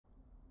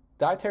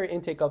Dietary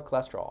intake of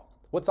cholesterol.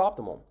 What's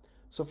optimal?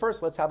 So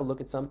first, let's have a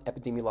look at some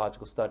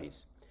epidemiological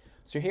studies.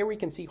 So here we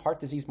can see heart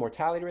disease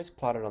mortality risk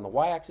plotted on the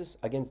y-axis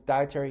against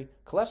dietary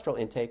cholesterol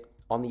intake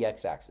on the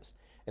x-axis.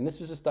 And this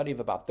was a study of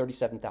about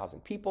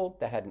 37,000 people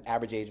that had an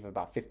average age of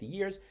about 50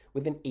 years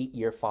with an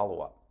 8-year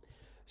follow-up.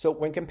 So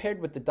when compared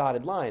with the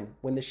dotted line,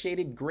 when the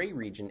shaded gray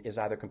region is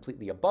either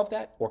completely above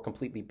that or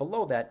completely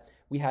below that,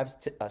 we have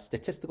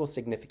statistical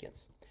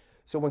significance.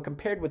 So when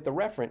compared with the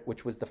referent,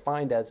 which was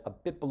defined as a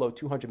bit below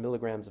 200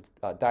 milligrams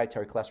of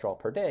dietary cholesterol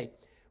per day,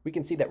 we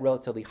can see that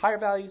relatively higher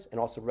values and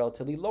also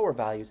relatively lower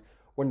values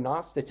were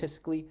not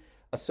statistically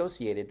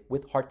associated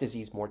with heart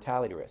disease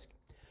mortality risk.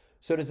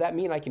 So does that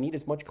mean I can eat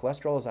as much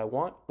cholesterol as I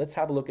want? Let's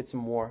have a look at some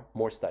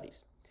more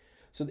studies.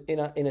 So in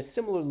a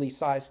similarly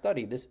sized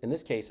study, in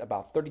this case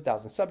about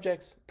 30,000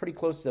 subjects, pretty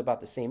close to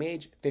about the same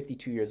age,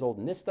 52 years old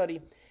in this study,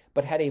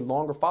 but had a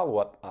longer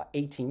follow-up,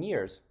 18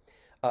 years,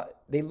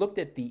 they looked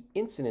at the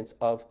incidence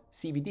of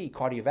CVD,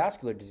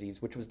 cardiovascular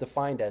disease, which was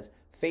defined as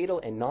fatal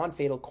and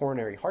non-fatal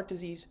coronary heart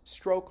disease,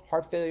 stroke,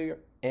 heart failure,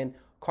 and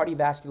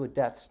cardiovascular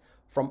deaths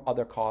from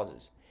other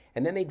causes.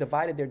 And then they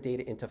divided their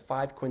data into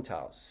 5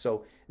 quintiles.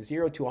 So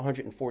 0 to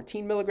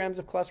 114 milligrams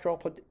of cholesterol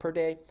per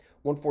day,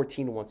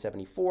 114 to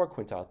 174,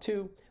 quintile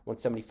 2,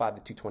 175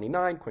 to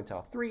 229,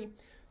 quintile 3,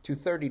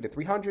 230 to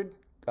 300,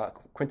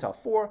 quintile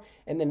 4,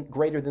 and then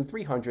greater than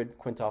 300,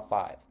 quintile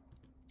 5.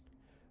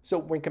 So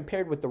when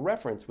compared with the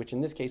reference, which in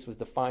this case was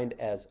defined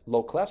as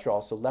low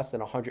cholesterol, so less than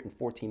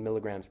 114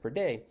 milligrams per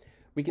day,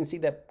 we can see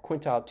that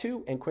quintile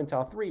 2 and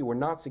quintile 3 were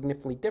not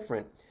significantly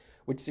different,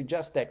 which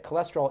suggests that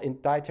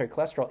dietary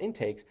cholesterol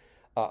intakes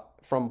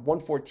from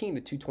 114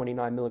 to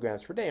 229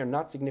 milligrams per day are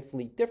not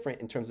significantly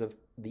different in terms of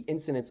the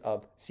incidence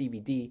of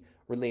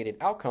CVD-related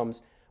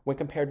outcomes when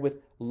compared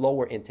with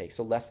lower intakes,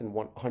 so less than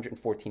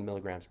 114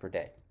 milligrams per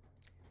day.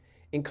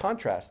 In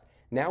contrast,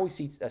 now we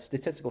see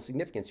statistical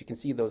significance. You can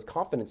see those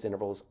confidence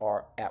intervals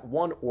are at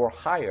 1 or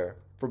higher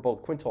for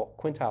both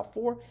quintile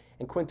 4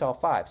 and quintile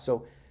 5.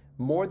 So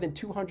more than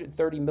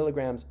 230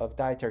 milligrams of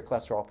dietary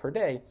cholesterol per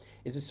day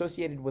is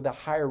associated with a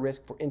higher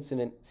risk for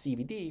incident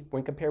CVD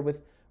when compared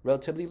with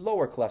relatively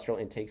lower cholesterol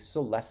intakes,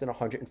 so less than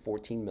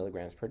 114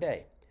 milligrams per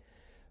day.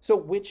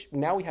 So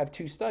now we have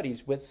 2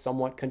 studies with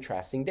somewhat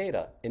contrasting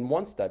data. In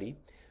one study,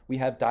 we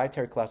have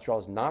dietary cholesterol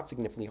is not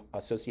significantly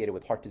associated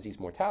with heart disease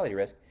mortality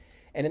risk,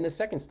 and in the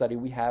second study,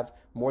 we have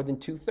more than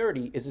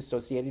 230 is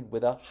associated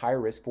with a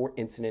higher risk for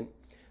incident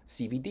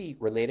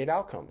CVD-related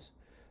outcomes.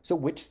 So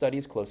which study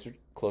is closer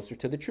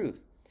to the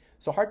truth?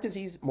 So heart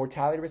disease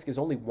mortality risk is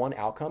only one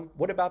outcome.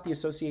 What about the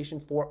association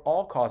for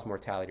all-cause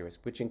mortality risk,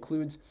 which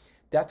includes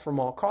death from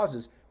all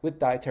causes with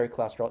dietary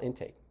cholesterol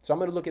intake? So I'm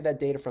going to look at that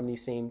data from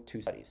these same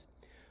 2 studies.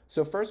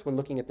 So first, when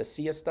looking at the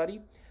SIA study,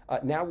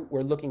 now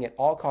we're looking at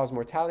all-cause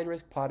mortality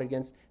risk plotted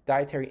against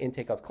dietary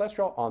intake of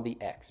cholesterol on the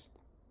X.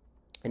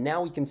 And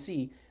now we can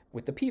see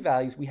with the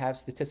p-values, we have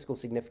statistical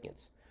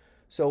significance.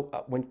 So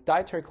when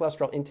dietary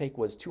cholesterol intake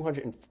was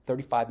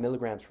 235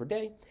 milligrams per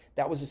day,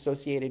 that was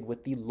associated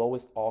with the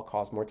lowest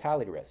all-cause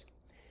mortality risk.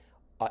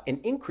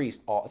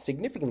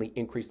 Significantly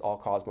increased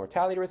all-cause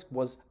mortality risk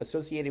was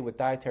associated with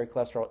dietary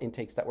cholesterol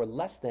intakes that were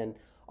less than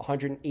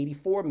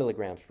 184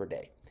 milligrams per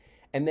day.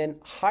 And then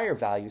higher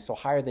values, so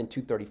higher than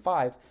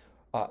 235,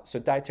 so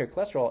dietary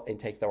cholesterol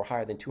intakes that were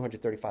higher than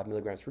 235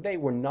 milligrams per day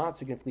were not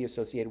significantly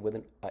associated with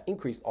an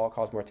increased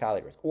all-cause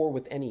mortality risk or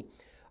with any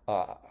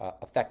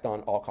effect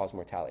on all-cause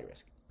mortality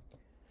risk.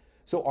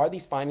 So are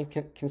these findings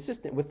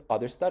consistent with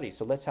other studies?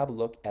 So let's have a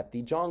look at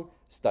the Zhang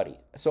study.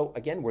 So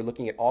again, we're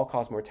looking at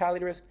all-cause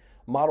mortality risk.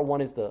 Model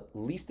 1 is the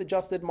least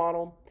adjusted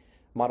model.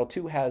 Model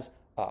 2 has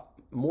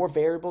more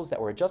variables that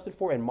were adjusted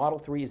for, and Model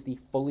 3 is the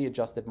fully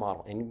adjusted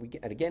model. And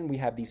again, we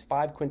have these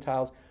 5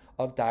 quintiles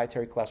of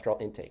dietary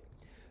cholesterol intake.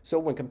 So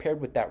when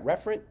compared with that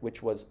referent,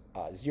 which was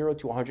 0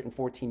 to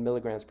 114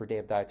 milligrams per day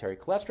of dietary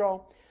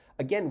cholesterol,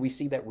 again, we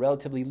see that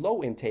relatively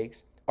low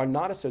intakes are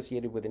not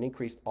associated with an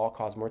increased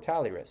all-cause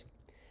mortality risk.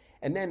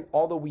 And then,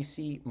 although we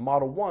see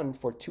Model 1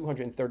 for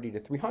 230 to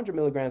 300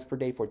 milligrams per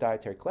day for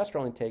dietary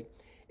cholesterol intake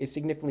is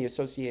significantly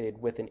associated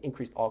with an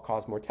increased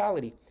all-cause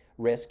mortality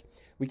risk,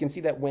 we can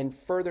see that when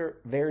further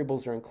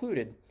variables are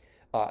included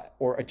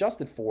or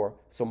adjusted for,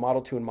 so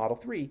Model 2 and Model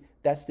 3,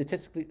 that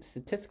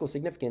statistical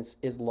significance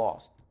is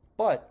lost.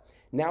 But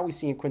now we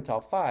see in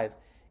quintile 5,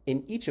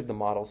 in each of the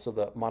models, so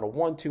the Model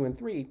 1, 2, and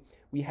 3,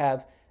 we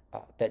have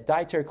that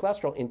dietary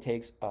cholesterol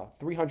intakes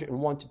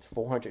 301 to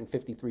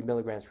 453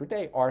 milligrams per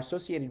day are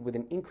associated with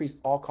an increased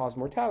all-cause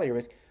mortality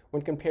risk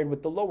when compared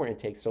with the lower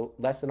intakes, so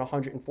less than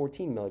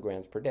 114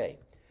 milligrams per day.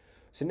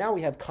 So now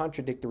we have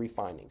contradictory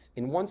findings.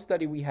 In one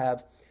study, we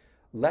have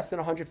less than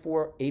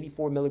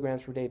 84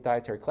 milligrams per day of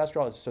dietary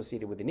cholesterol is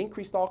associated with an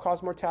increased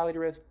all-cause mortality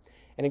risk,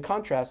 and in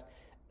contrast,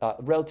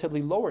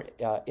 relatively lower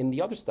in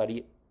the other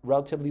study,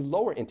 relatively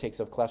lower intakes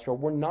of cholesterol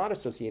were not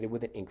associated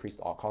with an increased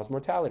all-cause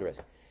mortality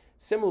risk.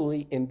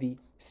 Similarly, in the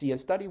SIA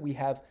study, we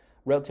have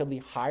relatively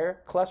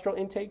higher cholesterol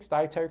intakes,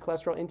 dietary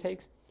cholesterol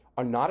intakes,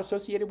 are not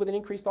associated with an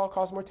increased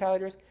all-cause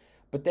mortality risk.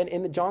 But then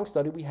in the Zhang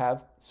study, we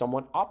have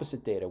somewhat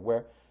opposite data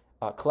where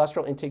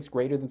cholesterol intakes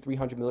greater than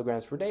 300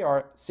 milligrams per day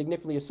are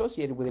significantly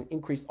associated with an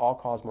increased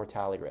all-cause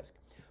mortality risk.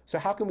 So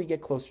how can we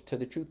get closer to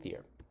the truth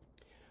here?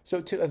 So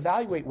to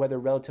evaluate whether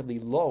relatively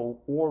low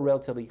or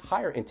relatively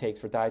higher intakes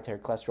for dietary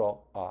cholesterol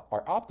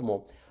are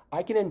optimal,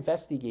 I can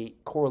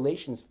investigate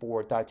correlations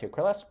for dietary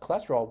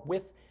cholesterol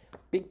with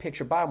big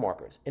picture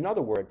biomarkers. In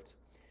other words,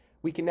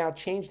 we can now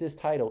change this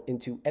title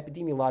into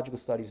epidemiological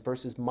studies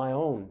versus my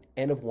own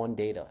N-of-1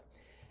 data.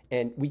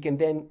 And we can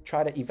then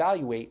try to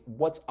evaluate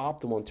what's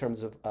optimal in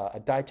terms of a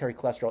dietary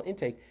cholesterol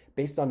intake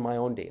based on my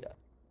own data.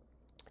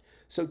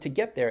 So to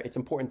get there, it's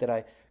important that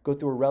I go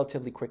through a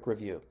relatively quick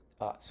review.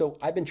 So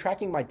I've been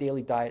tracking my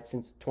daily diet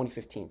since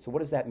 2015. So what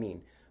does that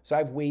mean? So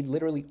I've weighed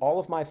literally all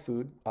of my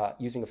food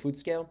using a food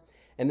scale.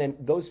 And then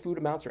those food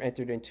amounts are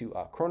entered into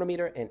a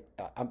Chronometer, and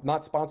I'm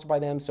not sponsored by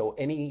them. So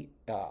any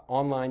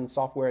online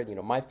software,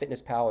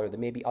 MyFitnessPal or there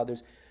may be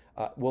others,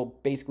 will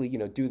basically,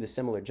 do the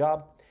similar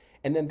job.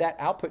 And then that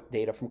output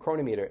data from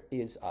Chronometer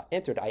is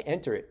entered. I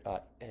enter it,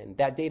 and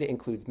that data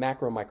includes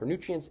macro and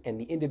micronutrients and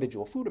the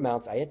individual food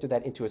amounts. I enter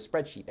that into a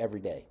spreadsheet every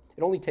day.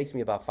 It only takes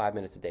me about 5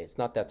 minutes a day. It's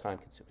not that time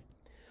consuming.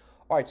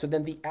 All right, so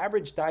then the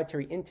average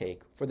dietary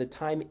intake for the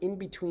time in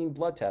between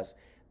blood tests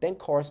then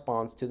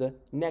corresponds to the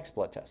next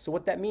blood test. So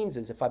what that means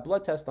is if I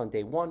blood test on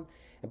day 1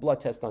 and blood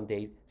test on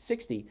day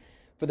 60,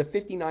 for the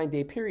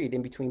 59-day period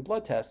in between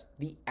blood tests,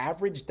 the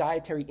average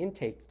dietary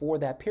intake for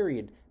that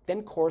period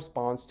then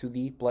corresponds to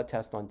the blood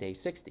test on day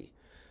 60.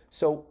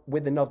 So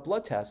with enough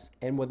blood tests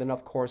and with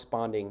enough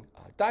corresponding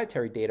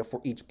dietary data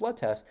for each blood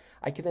test,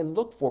 I can then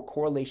look for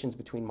correlations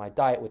between my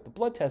diet with the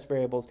blood test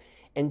variables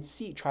and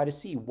try to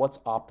see what's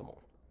optimal.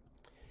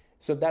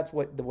 So that's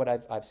what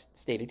I've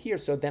stated here.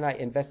 So then I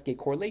investigate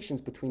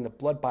correlations between the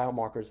blood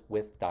biomarkers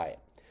with diet.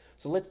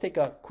 So let's take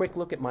a quick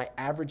look at my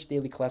average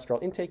daily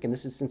cholesterol intake, and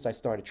this is since I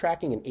started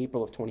tracking in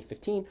April of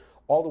 2015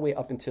 all the way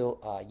up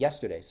until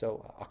yesterday,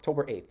 so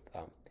October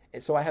 8th.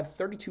 So I have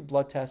 32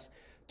 blood tests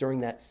during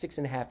that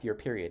 6.5-year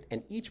period,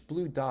 and each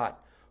blue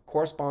dot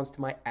corresponds to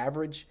my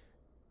average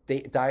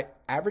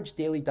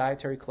daily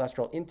dietary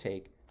cholesterol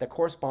intake that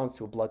corresponds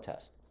to a blood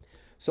test.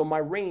 So my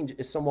range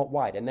is somewhat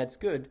wide, and that's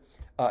good,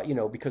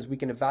 because we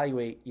can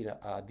evaluate,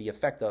 the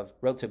effect of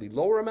relatively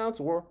lower amounts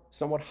or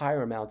somewhat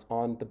higher amounts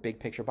on the big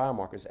picture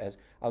biomarkers, as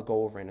I'll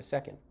go over in a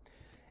second.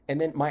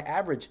 And then my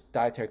average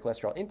dietary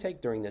cholesterol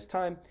intake during this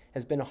time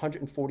has been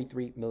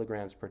 143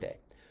 milligrams per day.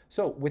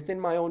 So within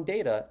my own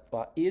data,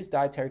 is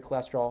dietary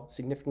cholesterol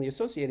significantly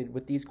associated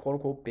with these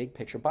quote-unquote big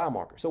picture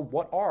biomarkers? So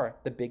what are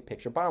the big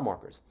picture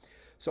biomarkers?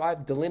 So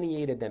I've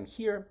delineated them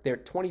here. There are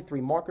 23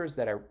 markers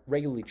that I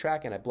regularly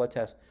track and I blood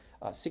test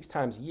 6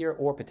 times a year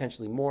or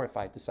potentially more if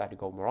I decide to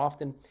go more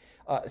often.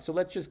 So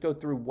let's just go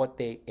through what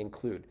they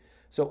include.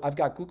 So I've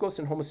got glucose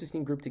and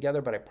homocysteine grouped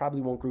together, but I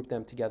probably won't group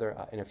them together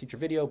in a future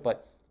video,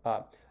 but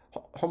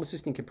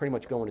homocysteine can pretty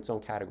much go in its own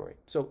category.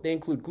 So they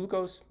include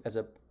glucose as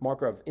a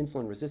marker of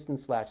insulin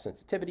resistance /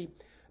 sensitivity,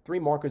 3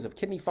 markers of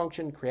kidney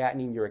function,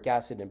 creatinine, uric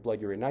acid, and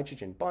blood urea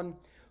nitrogen bun,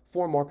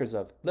 4 markers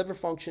of liver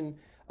function,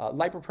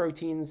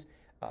 lipoproteins,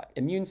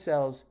 immune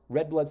cells,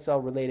 red blood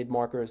cell related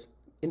markers,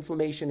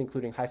 inflammation,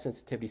 including high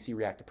sensitivity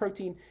C-reactive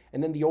protein,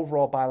 and then the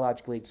overall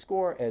biological age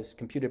score as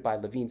computed by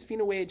Levine's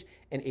PhenoAge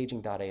and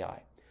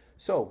aging.ai.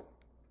 So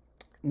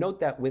note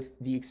that with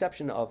the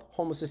exception of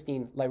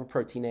homocysteine,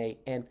 lipoprotein A,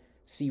 and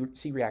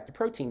C-reactive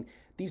protein,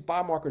 these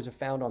biomarkers are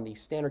found on the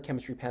Standard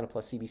Chemistry Panel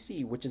Plus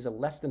CBC, which is a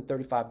less than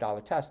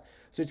 $35 test,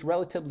 so it's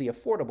relatively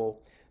affordable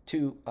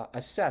to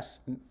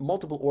assess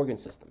multiple organ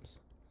systems.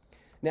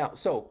 Now,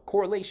 so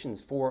correlations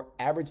for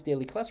average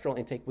daily cholesterol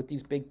intake with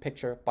these big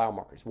picture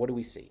biomarkers. What do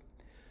we see?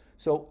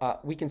 So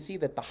we can see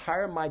that the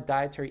higher my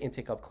dietary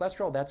intake of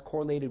cholesterol, that's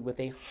correlated with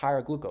a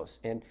higher glucose.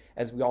 And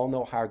as we all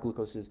know, higher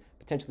glucose is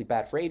potentially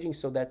bad for aging,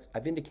 so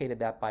I've indicated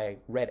that by a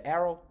red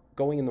arrow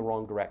going in the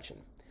wrong direction.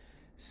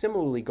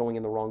 Similarly, going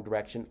in the wrong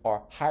direction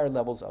are higher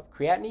levels of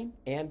creatinine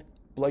and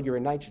blood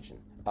urea nitrogen.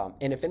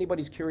 And if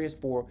anybody's curious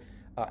for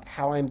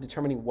how I'm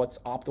determining what's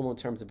optimal in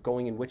terms of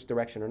going in which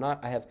direction or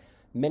not, I have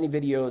many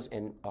videos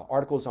and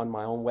articles on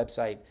my own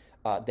website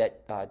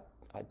that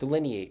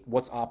delineate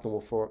what's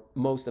optimal for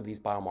most of these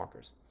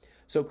biomarkers.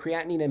 So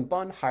creatinine and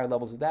bun, higher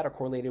levels of that are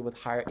correlated with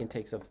higher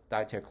intakes of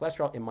dietary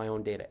cholesterol in my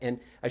own data. And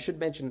I should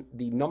mention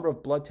the number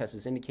of blood tests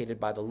is indicated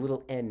by the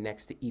little n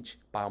next to each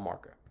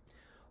biomarker.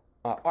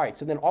 All right,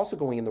 so then also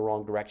going in the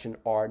wrong direction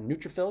are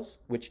neutrophils,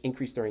 which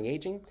increase during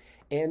aging,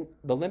 and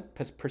the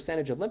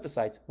percentage of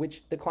lymphocytes,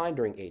 which decline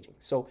during aging.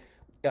 So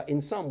in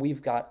sum,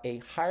 we've got a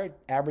higher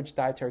average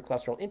dietary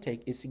cholesterol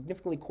intake is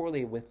significantly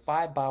correlated with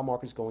 5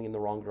 biomarkers going in the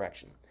wrong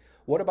direction.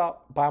 What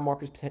about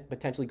biomarkers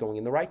potentially going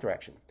in the right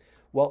direction?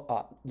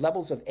 Well,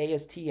 levels of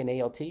AST and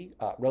ALT,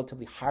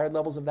 relatively higher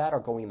levels of that are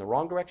going in the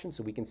wrong direction.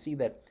 So we can see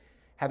that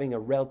having a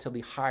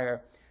relatively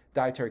higher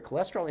dietary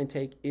cholesterol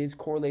intake is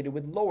correlated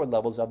with lower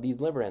levels of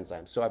these liver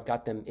enzymes. So I've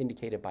got them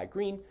indicated by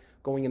green,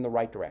 going in the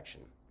right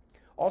direction.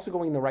 Also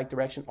going in the right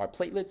direction are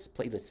platelets.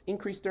 Platelets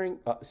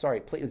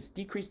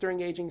decrease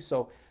during aging.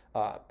 So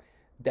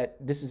that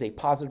this is a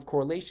positive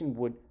correlation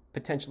would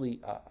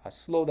potentially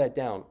slow that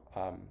down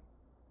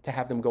to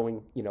have them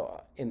going,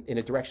 in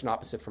a direction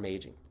opposite from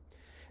aging.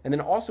 And then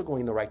also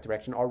going in the right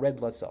direction are red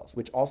blood cells,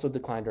 which also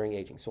decline during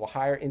aging. So a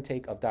higher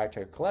intake of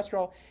dietary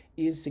cholesterol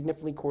is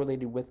significantly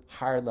correlated with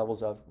higher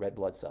levels of red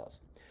blood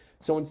cells.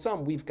 So in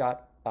sum, we've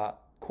got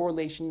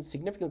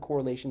significant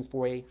correlations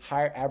for a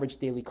higher average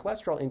daily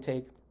cholesterol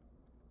intake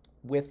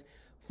with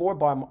 4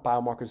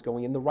 biomarkers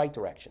going in the right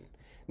direction.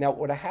 Now,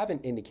 what I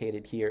haven't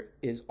indicated here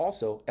is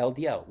also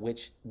LDL,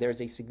 which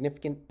there's a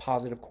significant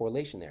positive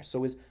correlation there.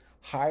 So is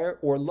higher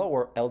or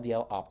lower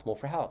LDL optimal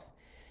for health?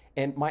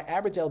 And my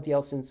average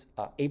LDL since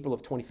April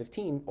of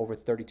 2015 over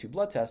 32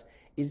 blood tests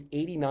is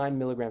 89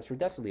 milligrams per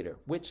deciliter,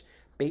 which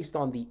based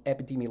on the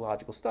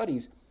epidemiological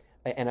studies,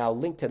 and I'll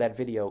link to that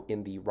video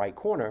in the right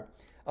corner,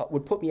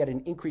 would put me at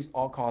an increased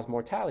all-cause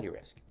mortality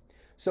risk.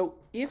 So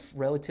if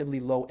relatively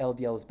low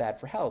LDL is bad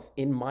for health,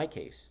 in my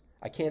case,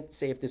 I can't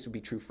say if this would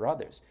be true for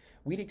others,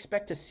 we'd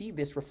expect to see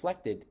this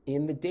reflected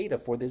in the data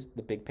for the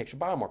big picture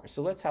biomarkers.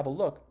 So let's have a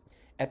look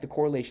at the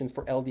correlations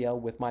for LDL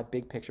with my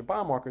big picture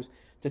biomarkers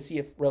to see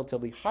if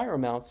relatively higher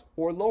amounts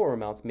or lower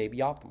amounts may be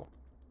optimal.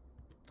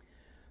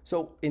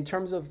 So in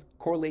terms of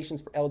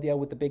correlations for LDL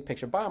with the big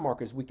picture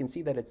biomarkers, we can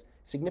see that it's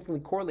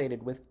significantly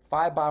correlated with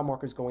 5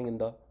 biomarkers going in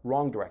the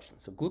wrong direction.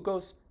 So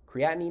glucose,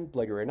 creatinine,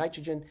 blood urea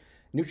nitrogen,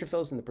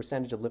 neutrophils, and the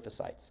percentage of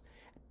lymphocytes,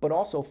 but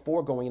also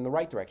 4 going in the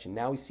right direction.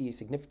 Now we see a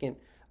significant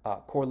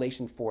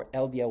correlation for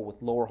LDL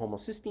with lower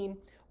homocysteine,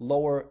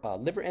 lower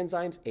liver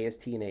enzymes,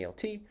 AST and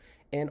ALT,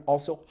 and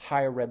also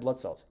higher red blood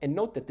cells. And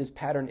note that this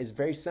pattern is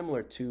very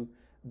similar to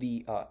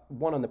the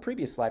one on the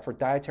previous slide for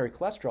dietary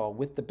cholesterol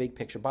with the big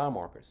picture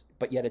biomarkers,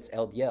 but yet it's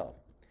LDL.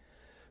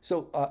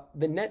 So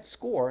the net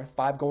score,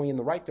 5 going in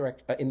the right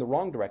in the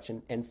wrong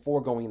direction and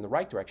 4 going in the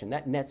right direction,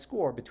 that net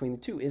score between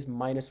the two is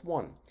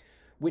 -1,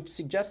 which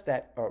suggests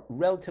that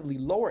relatively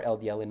lower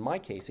LDL in my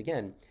case,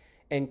 again,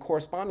 and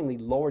correspondingly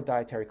lower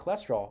dietary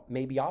cholesterol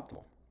may be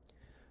optimal.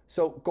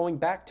 So going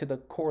back to the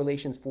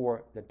correlations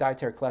for the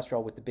dietary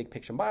cholesterol with the big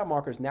picture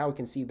biomarkers, now we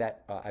can see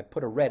that I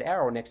put a red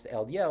arrow next to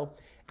LDL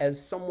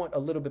as somewhat a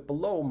little bit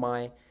below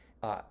my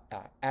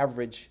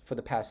average for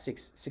the past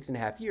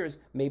 6.5 years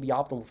may be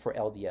optimal for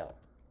LDL.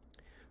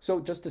 So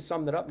just to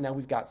sum that up, now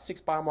we've got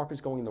 6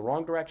 biomarkers going in the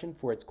wrong direction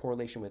for its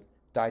correlation with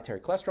dietary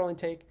cholesterol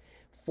intake,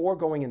 4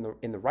 going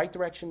in the right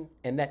direction,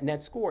 and that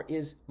net score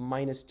is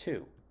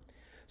 -2.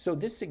 So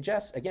this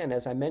suggests, again,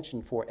 as I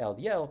mentioned for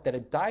LDL, that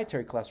a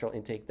dietary cholesterol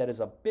intake that is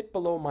a bit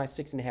below my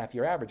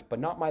 6.5-year average, but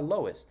not my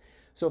lowest.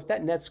 So if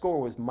that net score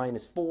was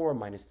 -4,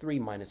 -3,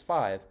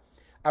 -5,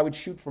 I would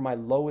shoot for my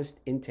lowest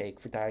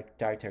intake for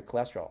dietary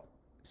cholesterol.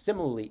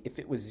 Similarly, if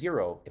it was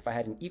 0, if I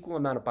had an equal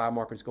amount of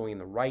biomarkers going in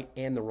the right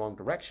and the wrong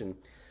direction,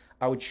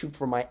 I would shoot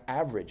for my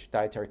average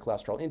dietary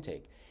cholesterol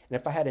intake. And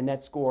if I had a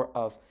net score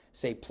of,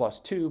 say,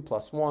 +2,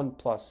 +1,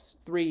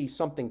 +3,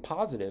 something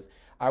positive,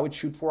 I would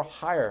shoot for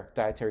higher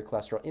dietary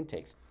cholesterol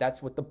intakes.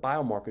 That's what the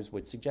biomarkers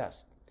would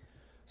suggest.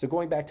 So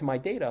going back to my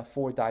data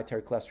for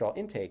dietary cholesterol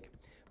intake,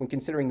 when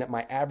considering that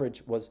my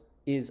average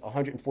is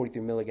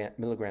 143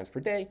 milligrams per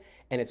day,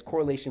 and its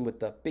correlation with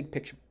the big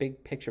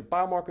picture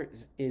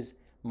biomarker is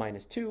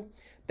 -2,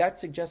 that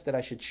suggests that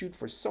I should shoot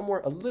for somewhere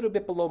a little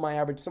bit below my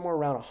average, somewhere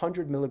around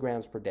 100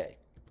 milligrams per day.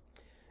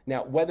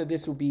 Now, whether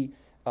this will be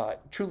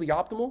truly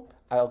optimal,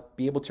 I'll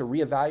be able to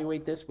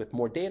reevaluate this with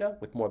more data,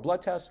 with more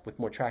blood tests, with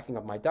more tracking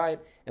of my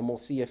diet, and we'll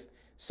see if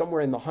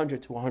somewhere in the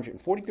 100 to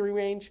 143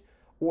 range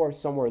or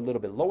somewhere a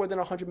little bit lower than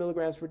 100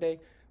 milligrams per day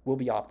will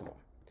be optimal.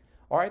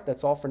 All right,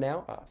 that's all for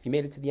now. If you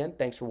made it to the end,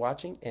 thanks for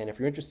watching. And if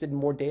you're interested in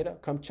more data,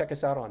 come check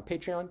us out on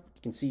Patreon.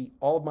 You can see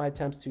all of my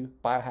attempts to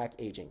biohack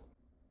aging.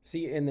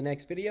 See you in the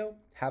next video.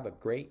 Have a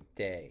great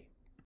day.